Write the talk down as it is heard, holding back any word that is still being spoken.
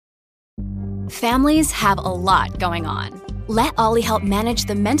Families have a lot going on. Let Ollie help manage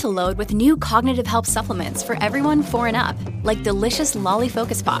the mental load with new cognitive help supplements for everyone 4 and up, like delicious Lolly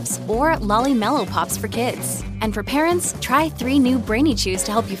Focus Pops or Lolly Mellow Pops for kids. And for parents, try 3 new Brainy Chews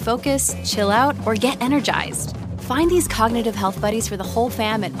to help you focus, chill out, or get energized. Find these cognitive health buddies for the whole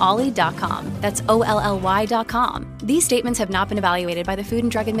fam at ollie.com. That's OLLY.com. These statements have not been evaluated by the Food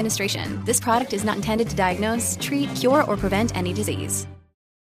and Drug Administration. This product is not intended to diagnose, treat, cure, or prevent any disease.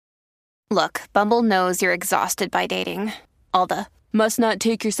 Look, Bumble knows you're exhausted by dating. All the, must not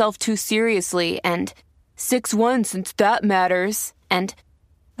take yourself too seriously, and 6'1" since that matters, and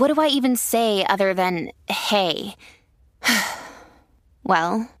what do I even say other than, hey?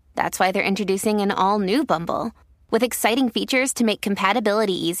 Well, that's why they're introducing an all-new Bumble, with exciting features to make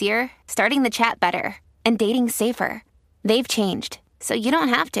compatibility easier, starting the chat better, and dating safer. They've changed, so you don't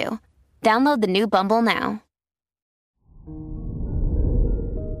have to. Download the new Bumble now.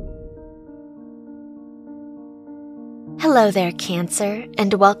 Hello there, Cancer,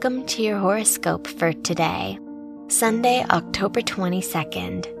 and welcome to your horoscope for today, Sunday, October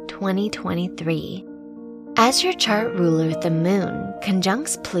 22nd, 2023. As your chart ruler, the moon,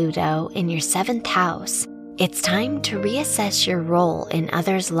 conjuncts Pluto in your 7th house, it's time to reassess your role in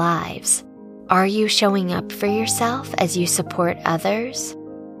others' lives. Are you showing up for yourself as you support others?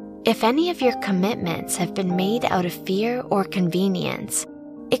 If any of your commitments have been made out of fear or convenience,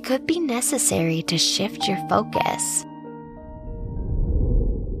 it could be necessary to shift your focus.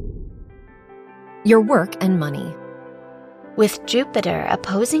 Your work and money. With Jupiter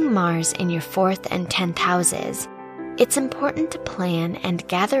opposing Mars in your 4th and 10th houses, it's important to plan and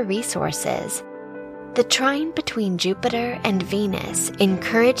gather resources. The trine between Jupiter and Venus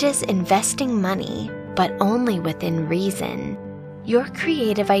encourages investing money, but only within reason. Your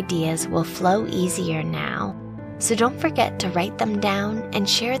creative ideas will flow easier now, so don't forget to write them down and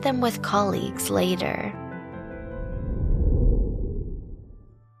share them with colleagues later.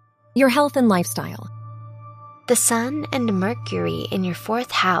 Your health and lifestyle. The Sun and Mercury in your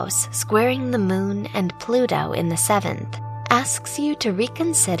 4th house squaring the Moon and Pluto in the 7th asks you to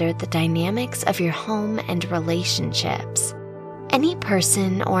reconsider the dynamics of your home and relationships. Any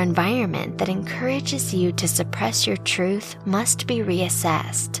person or environment that encourages you to suppress your truth must be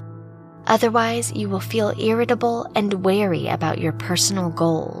reassessed. Otherwise, you will feel irritable and wary about your personal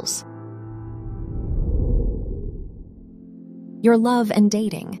goals. Your love and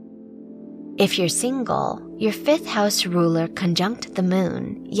dating. If you're single, your 5th house ruler conjunct the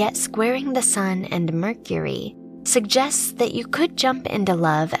moon, yet squaring the sun and Mercury, suggests that you could jump into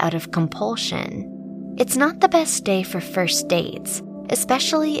love out of compulsion. It's not the best day for first dates,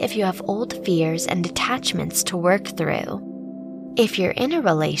 especially if you have old fears and attachments to work through. If you're in a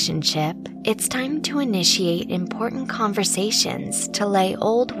relationship, it's time to initiate important conversations to lay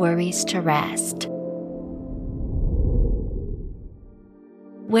old worries to rest.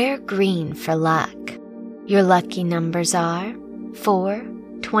 Wear green for luck. Your lucky numbers are 4,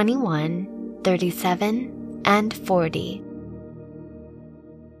 21, 37, and 40.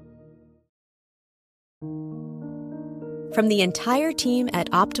 From the entire team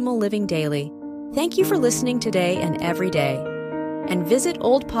at Optimal Living Daily, thank you for listening today and every day. And visit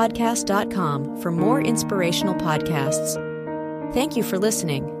oldpodcast.com for more inspirational podcasts. Thank you for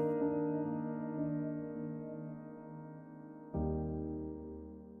listening.